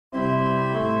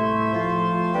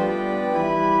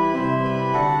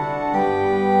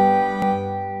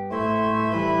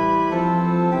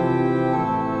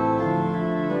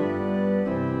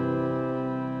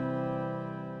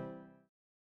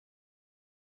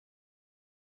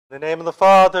In the name of the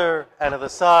Father, and of the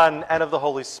Son, and of the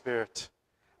Holy Spirit.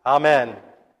 Amen.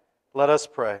 Let us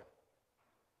pray.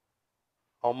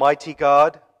 Almighty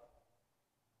God,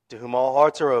 to whom all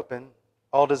hearts are open,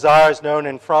 all desires known,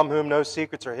 and from whom no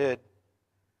secrets are hid,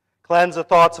 cleanse the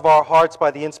thoughts of our hearts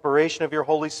by the inspiration of your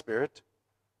Holy Spirit,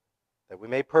 that we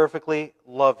may perfectly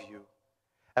love you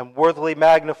and worthily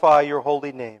magnify your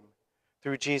holy name,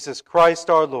 through Jesus Christ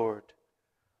our Lord.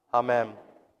 Amen.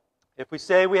 If we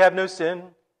say we have no sin,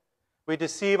 we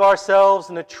deceive ourselves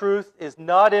and the truth is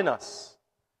not in us.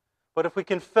 But if we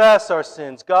confess our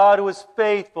sins, God, who is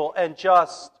faithful and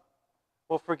just,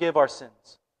 will forgive our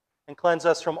sins and cleanse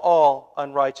us from all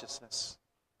unrighteousness.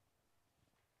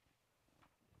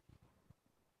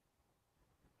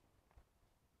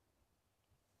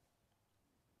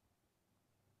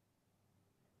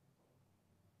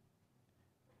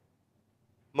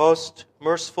 Most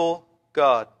merciful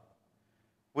God,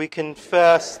 we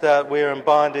confess that we are in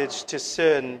bondage to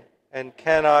sin and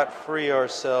cannot free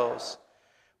ourselves.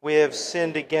 We have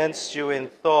sinned against you in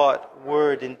thought,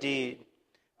 word, and deed,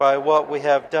 by what we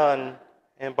have done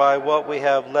and by what we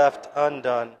have left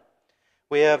undone.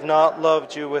 We have not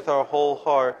loved you with our whole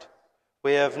heart.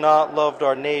 We have not loved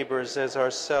our neighbors as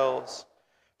ourselves.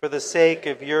 For the sake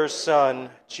of your Son,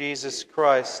 Jesus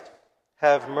Christ,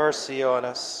 have mercy on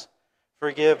us.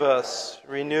 Forgive us,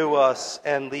 renew us,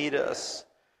 and lead us,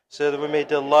 so that we may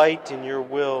delight in your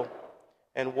will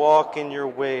and walk in your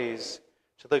ways,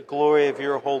 to the glory of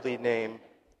your holy name.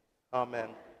 Amen.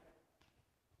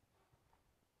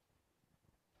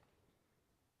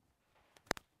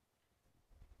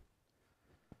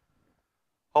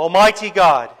 Almighty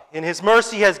God, in his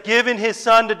mercy, has given his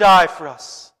Son to die for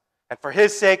us, and for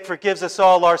his sake forgives us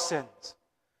all our sins.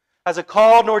 As a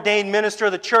called and ordained minister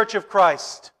of the Church of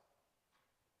Christ,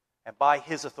 and by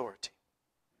his authority,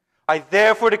 I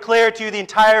therefore declare to you the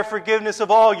entire forgiveness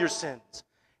of all your sins,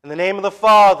 in the name of the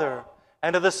Father,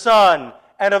 and of the Son,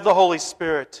 and of the Holy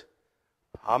Spirit.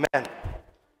 Amen.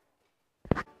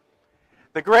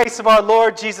 The grace of our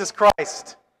Lord Jesus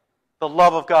Christ, the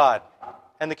love of God,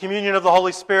 and the communion of the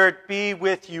Holy Spirit be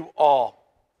with you all.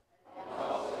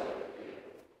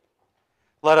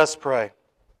 Let us pray.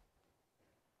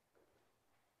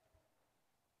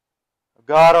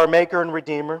 God, our Maker and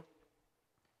Redeemer,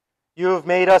 you have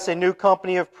made us a new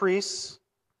company of priests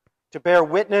to bear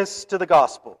witness to the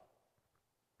gospel.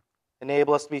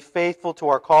 Enable us to be faithful to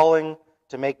our calling,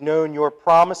 to make known your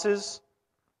promises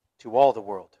to all the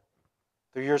world.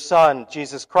 Through your Son,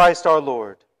 Jesus Christ our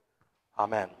Lord.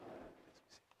 Amen.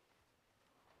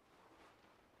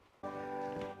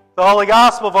 The Holy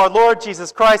Gospel of our Lord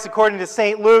Jesus Christ according to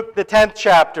St. Luke, the 10th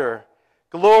chapter.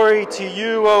 Glory to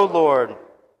you, O Lord.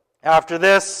 After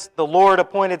this, the Lord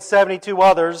appointed 72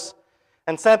 others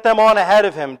and sent them on ahead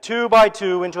of him, 2 by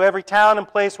 2, into every town and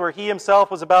place where he himself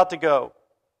was about to go.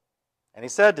 And he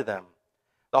said to them,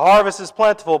 the harvest is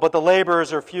plentiful, but the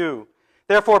laborers are few.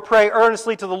 Therefore pray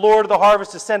earnestly to the Lord of the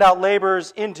harvest to send out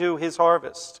laborers into his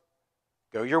harvest.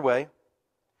 Go your way.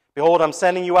 Behold, I'm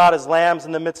sending you out as lambs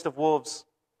in the midst of wolves.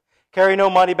 Carry no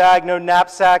money bag, no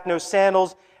knapsack, no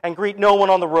sandals, and greet no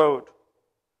one on the road.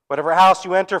 Whatever house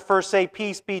you enter, first say,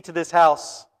 peace be to this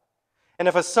house. And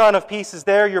if a son of peace is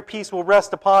there, your peace will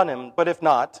rest upon him. But if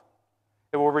not,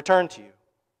 it will return to you.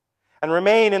 And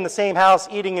remain in the same house,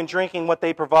 eating and drinking what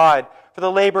they provide, for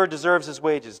the laborer deserves his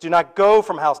wages. Do not go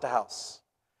from house to house.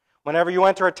 Whenever you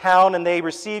enter a town and they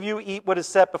receive you, eat what is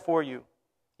set before you.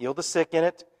 Heal the sick in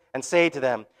it, and say to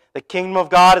them, the kingdom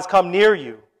of God has come near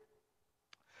you.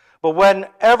 But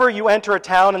whenever you enter a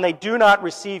town and they do not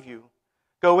receive you,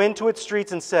 go into its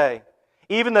streets and say,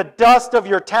 even the dust of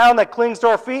your town that clings to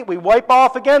our feet, we wipe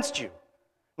off against you.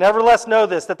 Nevertheless, know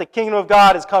this, that the kingdom of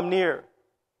God has come near.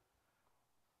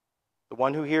 The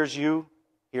one who hears you,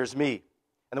 hears me.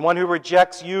 And the one who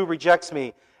rejects you, rejects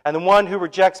me. And the one who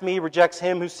rejects me, rejects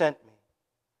him who sent me.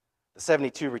 The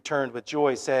 72 returned with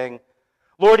joy, saying,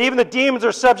 Lord, even the demons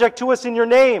are subject to us in your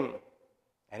name.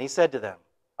 And he said to them,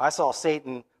 I saw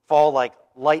Satan fall like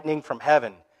lightning from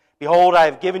heaven. Behold, I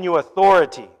have given you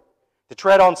authority to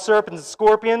tread on serpents and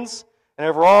scorpions, and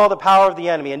over all the power of the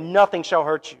enemy, and nothing shall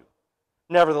hurt you.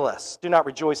 Nevertheless, do not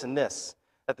rejoice in this,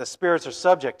 that the spirits are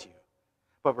subject to you,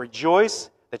 but rejoice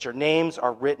that your names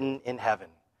are written in heaven.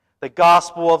 The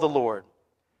gospel of the Lord.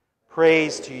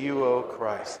 Praise to you, O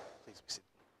Christ. Please be seated.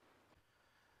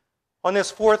 On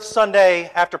this fourth Sunday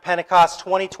after Pentecost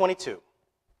 2022,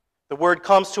 the word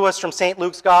comes to us from St.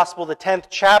 Luke's Gospel, the 10th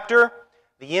chapter,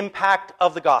 the impact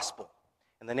of the gospel.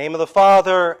 In the name of the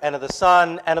Father, and of the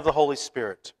Son, and of the Holy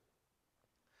Spirit.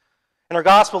 In our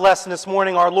gospel lesson this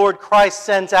morning, our Lord Christ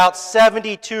sends out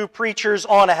 72 preachers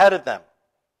on ahead of them.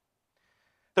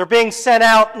 They're being sent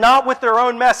out not with their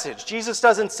own message. Jesus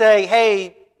doesn't say,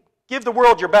 hey, give the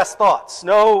world your best thoughts.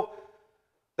 No,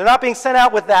 they're not being sent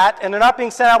out with that, and they're not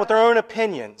being sent out with their own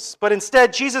opinions. But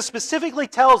instead, Jesus specifically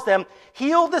tells them,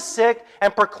 heal the sick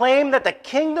and proclaim that the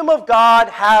kingdom of God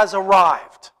has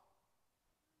arrived.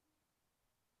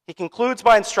 He concludes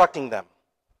by instructing them,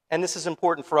 and this is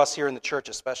important for us here in the church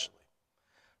especially.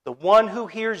 The one who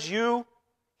hears you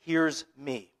hears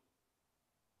me.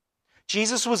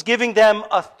 Jesus was giving them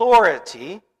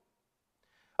authority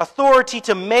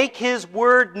to make his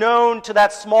word known to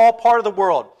that small part of the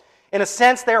world. In a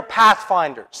sense, they're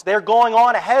pathfinders. They're going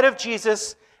on ahead of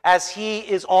Jesus as he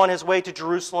is on his way to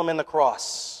Jerusalem and the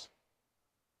cross.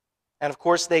 And of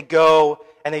course, they go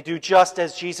and they do just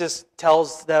as Jesus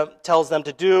tells them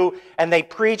to do, and they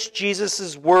preach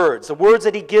Jesus' words, the words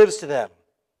that he gives to them.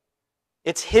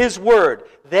 It's his word.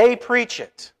 They preach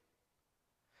it.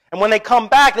 And when they come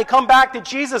back to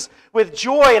Jesus with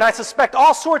joy, and I suspect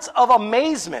all sorts of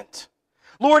amazement.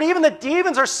 Lord, even the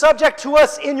demons are subject to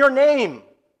us in your name.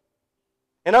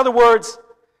 In other words,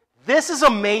 this is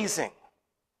amazing.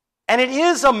 And it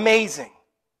is amazing.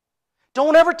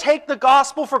 Don't ever take the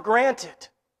gospel for granted.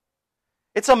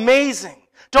 It's amazing.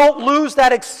 Don't lose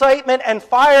that excitement and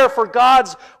fire for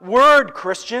God's word,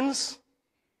 Christians.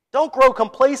 Don't grow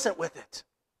complacent with it.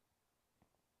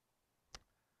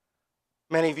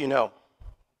 Many of you know,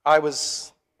 I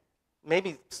was,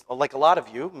 maybe like a lot of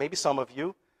you, maybe some of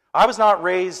you, I was not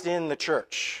raised in the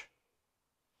church.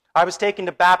 I was taken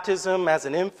to baptism as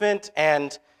an infant,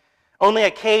 and only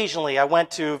occasionally I went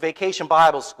to vacation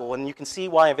Bible school, and you can see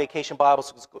why a vacation Bible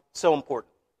school is so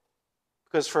important.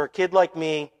 Because for a kid like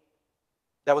me,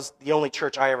 that was the only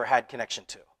church I ever had connection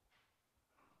to.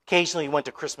 Occasionally went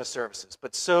to Christmas services,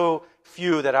 but so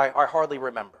few that I hardly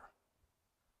remember.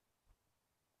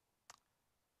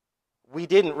 We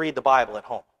didn't read the Bible at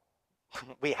home.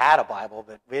 We had a Bible,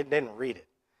 but we didn't read it.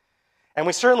 And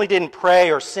we certainly didn't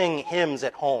pray or sing hymns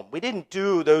at home. We didn't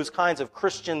do those kinds of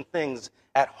Christian things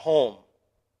at home.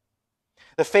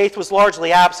 The faith was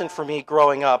largely absent for me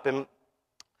growing up. And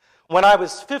when I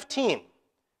was 15,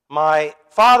 my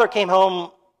father came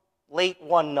home late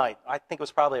one night. I think it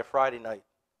was probably a Friday night.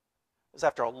 It was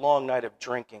after a long night of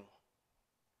drinking.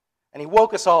 And he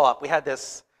woke us all up. We had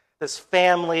this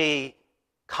family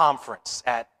conference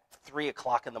at 3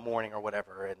 o'clock in the morning or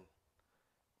whatever, and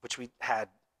which we had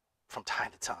from time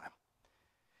to time.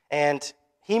 And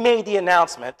he made the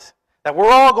announcement that we're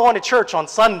all going to church on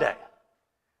Sunday.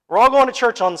 We're all going to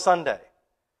church on Sunday.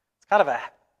 It's kind of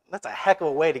that's a heck of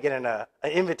a way to get an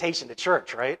invitation to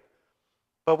church, right?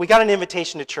 But we got an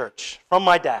invitation to church from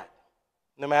my dad,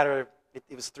 no matter if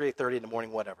it was 3:30 in the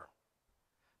morning, whatever.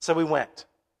 So we went,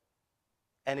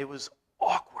 and it was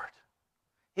awkward.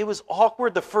 It was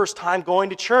awkward the first time going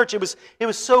to church. It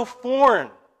was so foreign.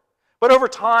 But over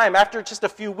time, after just a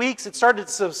few weeks, it started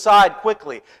to subside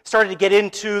quickly. It started to get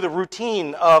into the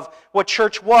routine of what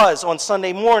church was on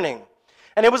Sunday morning.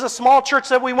 And it was a small church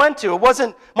that we went to. It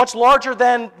wasn't much larger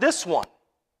than this one.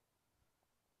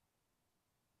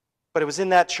 But it was in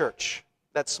that church,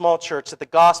 that small church, that the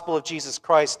gospel of Jesus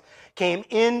Christ came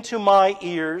into my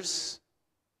ears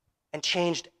and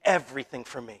changed everything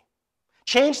for me.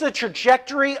 Changed the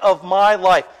trajectory of my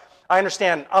life. I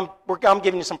understand, I'm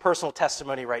giving you some personal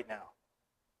testimony right now.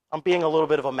 I'm being a little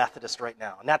bit of a Methodist right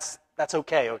now, and that's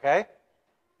okay?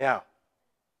 Yeah.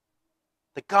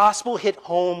 The gospel hit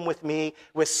home with me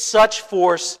with such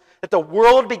force that the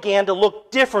world began to look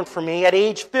different for me at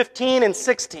age 15 and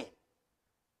 16.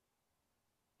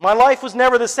 My life was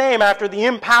never the same after the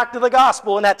impact of the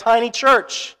gospel in that tiny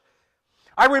church.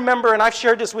 I remember, and I've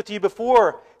shared this with you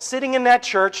before, sitting in that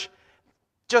church,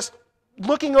 just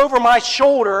looking over my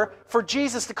shoulder for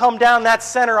Jesus to come down that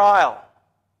center aisle.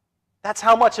 That's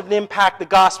how much of an impact the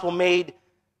gospel made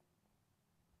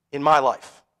in my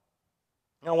life.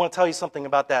 And I want to tell you something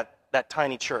about that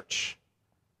tiny church.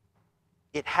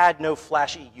 It had no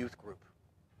flashy youth group.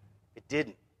 It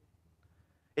didn't.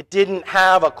 It didn't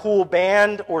have a cool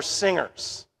band or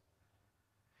singers.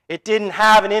 It didn't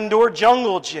have an indoor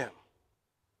jungle gym.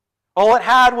 All it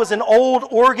had was an old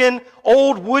organ,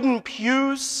 old wooden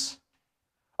pews,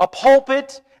 a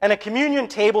pulpit, and a communion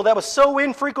table that was so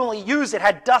infrequently used it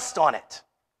had dust on it.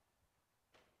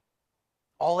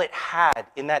 All it had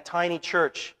in that tiny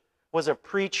church was a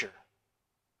preacher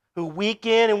who week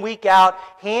in and week out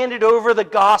handed over the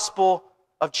gospel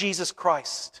of Jesus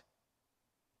Christ.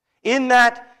 In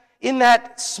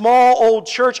that small old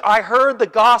church, I heard the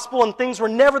gospel and things were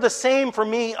never the same for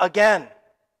me again.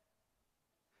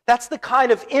 That's the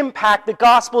kind of impact the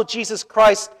gospel of Jesus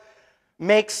Christ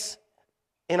makes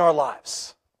in our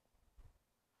lives.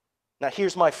 Now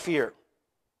here's my fear.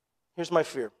 Here's my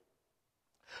fear.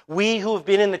 We who have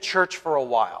been in the church for a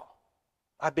while,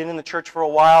 I've been in the church for a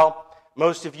while,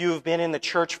 most of you have been in the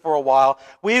church for a while,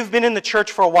 we've been in the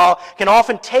church for a while, can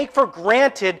often take for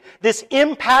granted this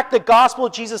impact the gospel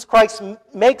of Jesus Christ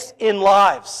makes in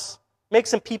lives,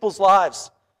 makes in people's lives.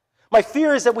 My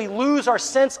fear is that we lose our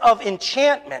sense of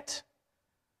enchantment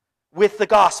with the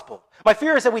gospel. My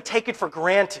fear is that we take it for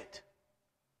granted.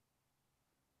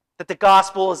 That the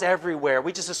gospel is everywhere.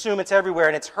 We just assume it's everywhere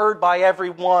and it's heard by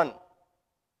everyone.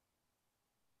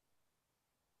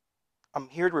 I'm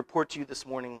here to report to you this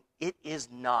morning, it is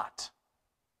not.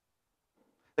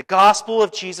 The gospel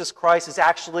of Jesus Christ is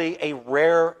actually a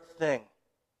rare thing.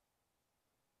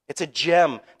 It's a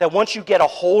gem that once you get a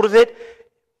hold of it,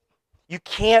 you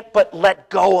can't but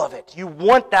let go of it. You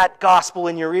want that gospel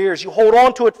in your ears. You hold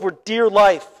on to it for dear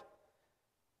life.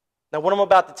 Now, what I'm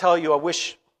about to tell you, I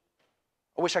wish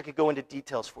I could go into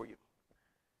details for you,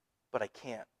 but I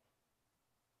can't.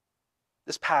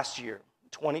 This past year,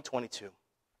 2022,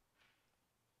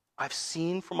 I've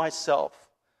seen for myself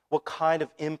what kind of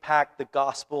impact the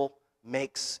gospel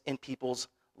makes in people's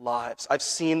lives. I've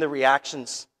seen the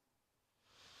reactions.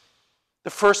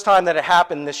 The first time that it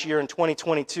happened this year in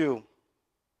 2022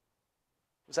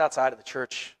 was outside of the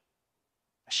church.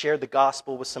 I shared the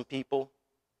gospel with some people.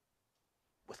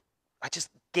 I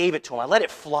just gave it to them. I let it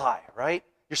fly, right?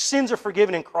 Your sins are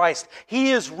forgiven in Christ.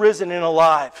 He is risen and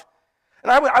alive.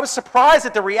 And I was surprised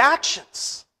at the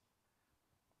reactions.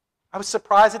 I was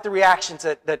surprised at the reactions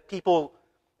that people,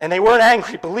 and they weren't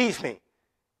angry, believe me.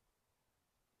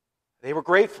 They were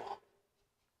grateful.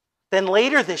 Then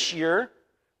later this year,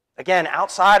 again,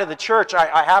 outside of the church,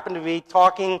 I happened to be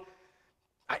talking,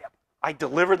 I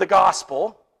delivered the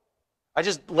gospel. I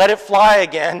just let it fly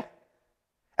again.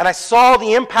 And I saw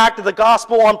the impact of the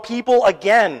gospel on people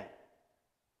again.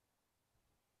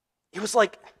 It was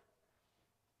like,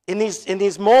 in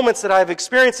these moments that I've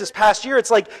experienced this past year, it's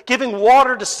like giving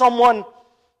water to someone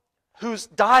who's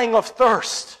dying of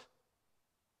thirst.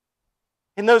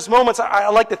 In those moments, I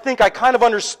like to think I kind of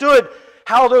understood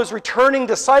how those returning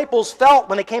disciples felt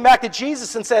when they came back to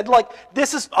Jesus and said, like,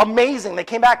 this is amazing. They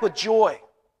came back with joy.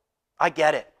 I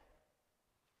get it.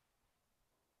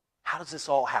 How does this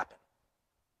all happen?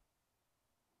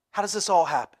 How does this all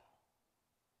happen?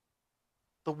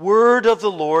 The word of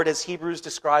the Lord, as Hebrews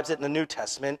describes it in the New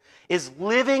Testament, is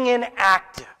living and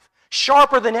active.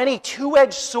 Sharper than any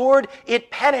two-edged sword, it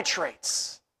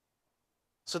penetrates.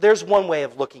 So there's one way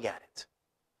of looking at it.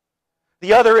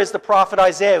 The other is the prophet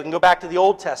Isaiah. We can go back to the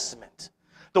Old Testament.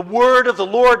 The word of the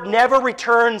Lord never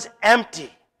returns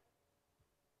empty.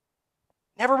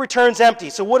 Never returns empty.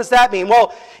 So what does that mean?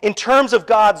 Well, in terms of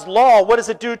God's law, what does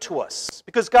it do to us?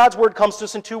 Because God's word comes to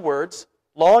us in two words,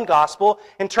 law and gospel.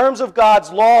 In terms of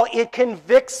God's law, it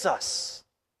convicts us.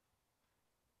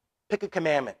 Pick a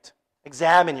commandment.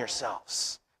 Examine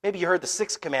yourselves. Maybe you heard the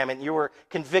sixth commandment and you were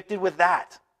convicted with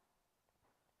that.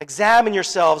 Examine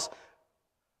yourselves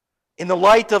in the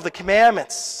light of the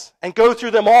commandments and go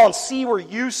through them all and see where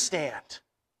you stand.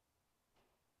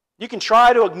 You can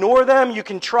try to ignore them. You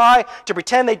can try to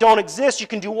pretend they don't exist. You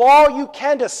can do all you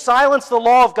can to silence the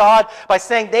law of God by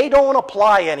saying they don't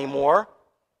apply anymore.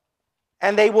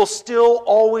 And they will still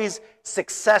always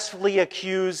successfully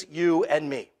accuse you and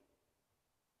me.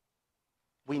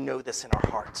 We know this in our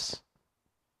hearts.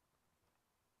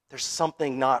 There's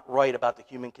something not right about the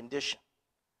human condition.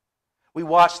 We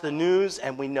watch the news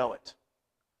and we know it.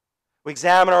 We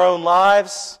examine our own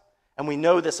lives and we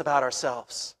know this about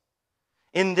ourselves.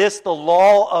 In this, the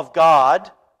law of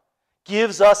God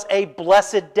gives us a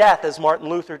blessed death, as Martin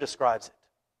Luther describes it.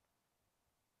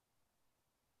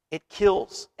 It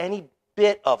kills any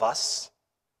bit of us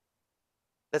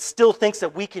that still thinks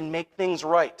that we can make things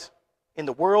right in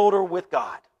the world or with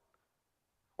God,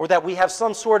 or that we have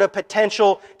some sort of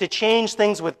potential to change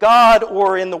things with God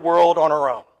or in the world on our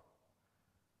own.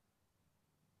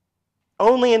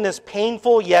 Only in this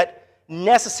painful yet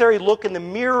necessary look in the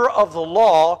mirror of the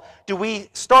law do we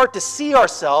start to see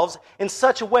ourselves in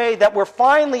such a way that we're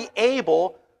finally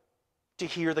able to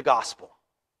hear the gospel.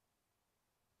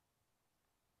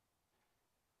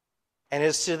 And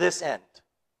it's to this end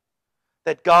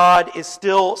that God is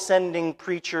still sending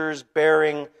preachers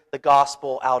bearing the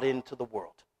gospel out into the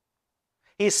world.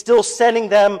 He's still sending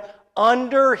them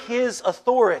under His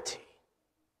authority.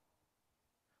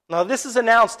 Now, this is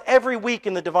announced every week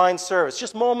in the divine service.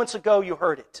 Just moments ago, you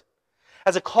heard it.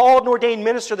 As a called and ordained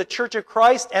minister of the Church of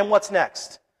Christ, and what's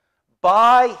next?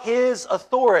 By His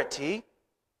authority,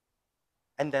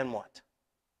 and then what?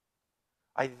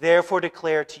 I therefore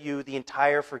declare to you the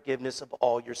entire forgiveness of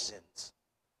all your sins.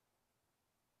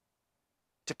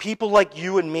 to people like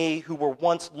you and me who were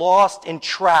once lost and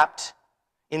trapped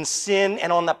in sin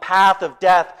and on the path of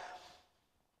death,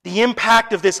 the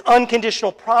impact of this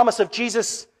unconditional promise of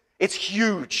Jesus, it's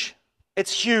huge.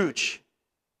 It's huge.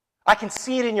 I can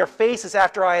see it in your faces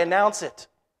after I announce it.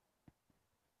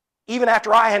 Even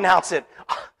after I announce it,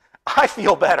 I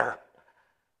feel better.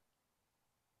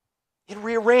 It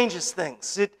rearranges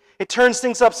things. It turns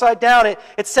things upside down.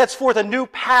 It sets forth a new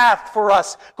path for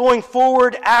us going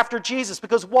forward after Jesus.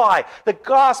 Because why? The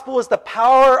gospel is the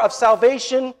power of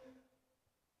salvation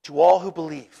to all who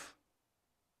believe.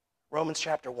 Romans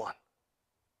chapter 1.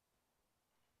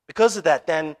 Because of that,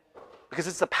 then, because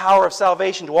it's the power of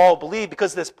salvation to all who believe,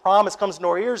 because this promise comes into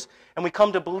our ears and we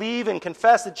come to believe and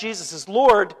confess that Jesus is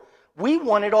Lord, we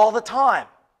want it all the time.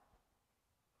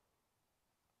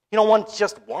 You don't want it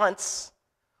just once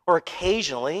or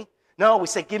occasionally. No, we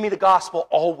say, give me the gospel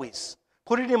always.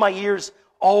 Put it in my ears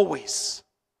always.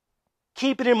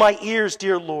 Keep it in my ears,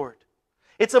 dear Lord.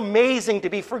 It's amazing to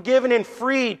be forgiven and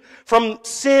freed from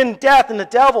sin, death, and the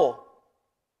devil.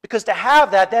 Because to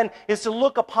have that then is to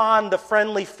look upon the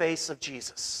friendly face of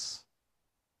Jesus.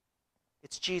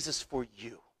 It's Jesus for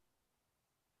you.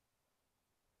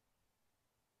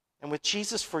 And with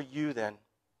Jesus for you then,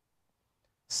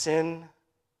 sin,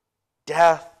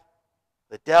 death,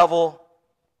 the devil,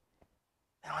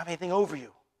 they don't have anything over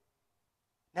you.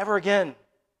 Never again.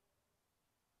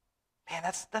 Man,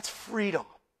 that's freedom.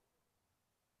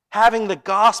 Having the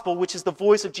gospel, which is the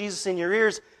voice of Jesus in your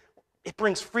ears, it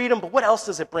brings freedom, but what else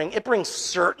does it bring? It brings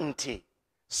certainty.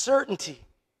 Certainty.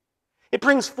 It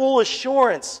brings full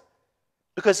assurance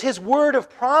because his word of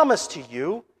promise to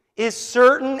you is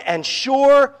certain and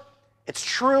sure. It's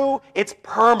true. It's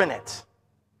permanent.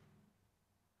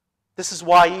 This is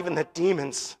why even the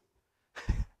demons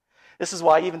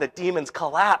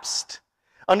collapsed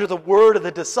under the word of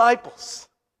the disciples.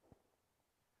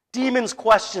 Demons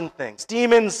question things.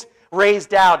 Demons raise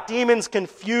doubt. Demons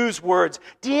confuse words.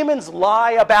 Demons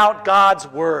lie about God's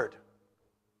word.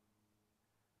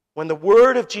 When the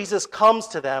word of Jesus comes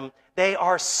to them, they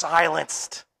are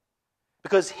silenced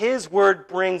because his word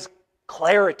brings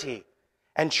clarity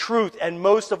and truth, and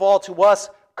most of all to us,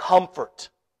 comfort.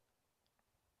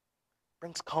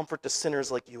 Brings comfort to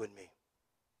sinners like you and me.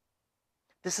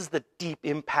 This is the deep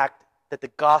impact that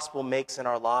the gospel makes in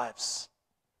our lives.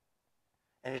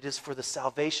 And it is for the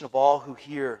salvation of all who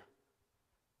hear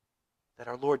that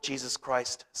our Lord Jesus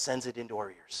Christ sends it into our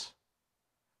ears.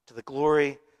 To the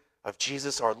glory of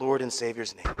Jesus, our Lord and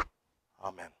Savior's name.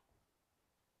 Amen.